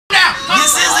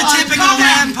This is a typical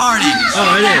LAN party.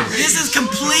 Oh, it is. This is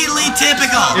completely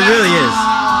typical. It really is.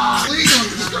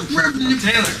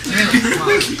 Taylor, come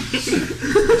on.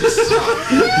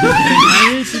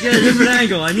 I need to get a different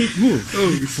angle. I need to move. Oh,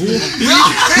 you fool.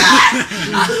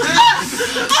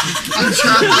 I'm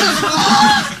trapped.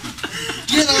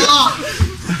 Get off!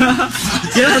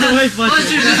 Get out of the way, Fletcher.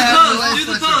 Fletcher, do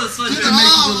the pose. Fletcher,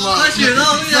 Fletcher, no,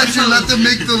 Fletcher, let them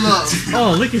make the love.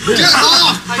 Oh, look at this. Get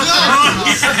off!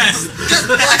 Yes. Get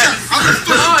Fletcher! I'm gonna fucking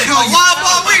kill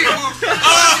you!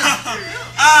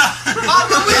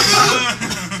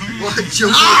 What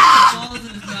joke?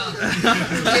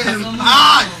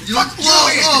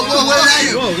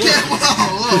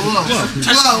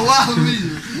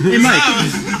 Hey, Mike.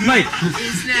 Mike.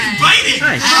 Bite it!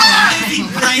 Hi.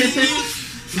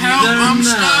 Help, I'm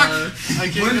stuck. I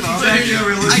can't get off. I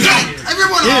get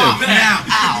everyone off now.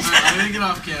 Ow. I'm gonna get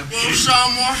off, Cam.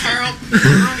 Some more help.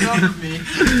 Get off of me.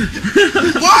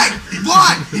 What?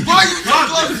 Why are you so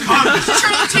close?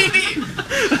 Turn the TV.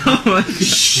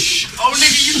 Shh. Oh,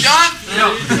 nigga, you done?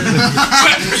 No.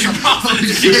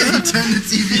 Turn the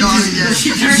TV on again.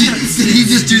 Did he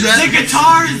just do that? The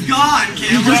guitar is gone,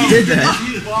 Cam. He just did that.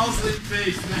 Balls in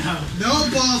face now. No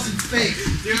balls in face.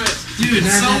 Do it. Dude,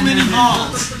 so many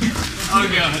balls. Oh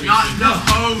god, not enough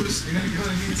hose.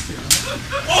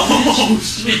 Oh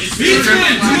shit. Come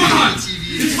on.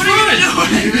 What are you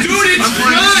doing? Dude, it's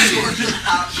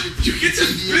good. You get to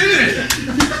spin it.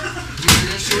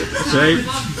 Right?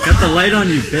 Got the light on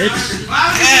you, bitch.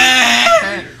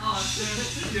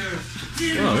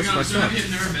 Oh, that's fucked up.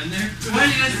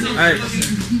 Alright.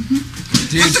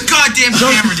 Put the goddamn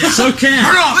camera down. So Cam.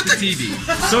 Turn off the TV.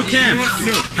 So Cam.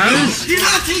 How does... You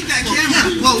gotta take that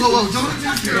camera. Whoa. Don't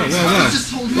interfere. Whoa.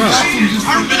 Just hold me back from you.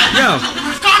 Yo.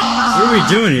 What are we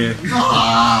doing here?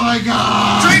 Oh my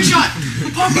god. Train shot.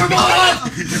 Pump your butt up.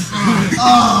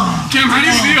 Cam, how do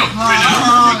you feel right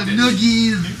now?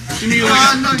 Nuggies.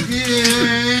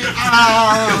 Nuggies.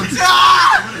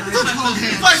 Let's hold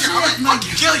hands. Fletcher, I'm gonna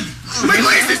fucking kill you. Wait,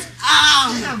 what is this?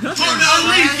 Ow! Oh no,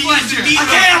 leave Fletcher.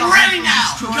 Okay, I'm ready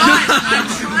now. Guys, I'm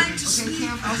trying to sleep.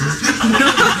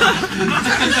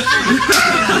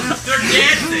 They're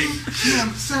dancing. Cam,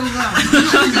 settle down.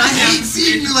 I hate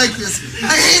seeing you like this. I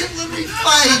hate it when we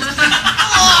fight.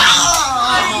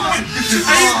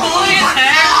 Are you pulling his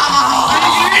hair?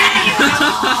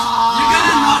 You're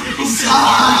gonna knock his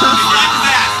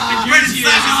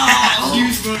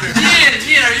Huge boner.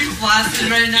 Ian, are you flaccid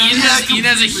right now? Ian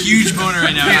has a huge boner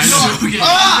right now.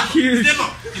 Huge.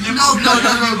 No.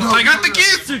 I got the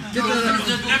kids. Get that out.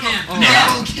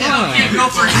 Cam,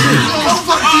 go for it. Oh,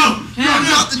 fuck you. No,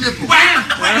 not the nipple.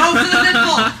 Go for the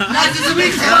nipple. That's a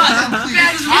weak spot.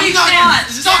 That's a weak spot.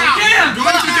 Stop, Cam. Go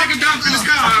ahead and take a dump in this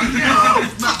car.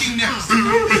 Fucking nips.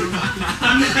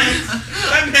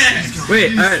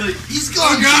 Wait, alright. He's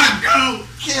gone. Oh god, go.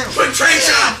 Cam, Put trace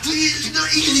up. please. No,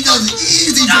 easy does it.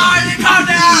 Easy No, does it. calm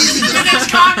down. Easy does it.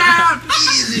 Calm down.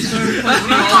 Easy does it.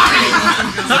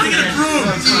 Something in the room.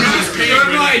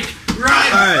 Right.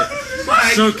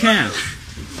 Alright. So Cam.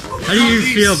 How do you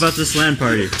feel about this LAN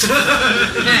party? Oh,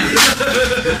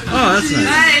 that's nice.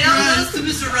 Hey, that was to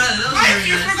Mr. Red. That was very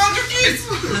You nice. forgot your keys.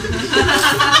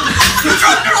 You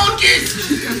dropped your own keys.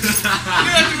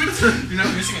 You're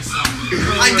not missing a song.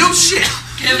 I know shit.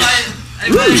 Cam, I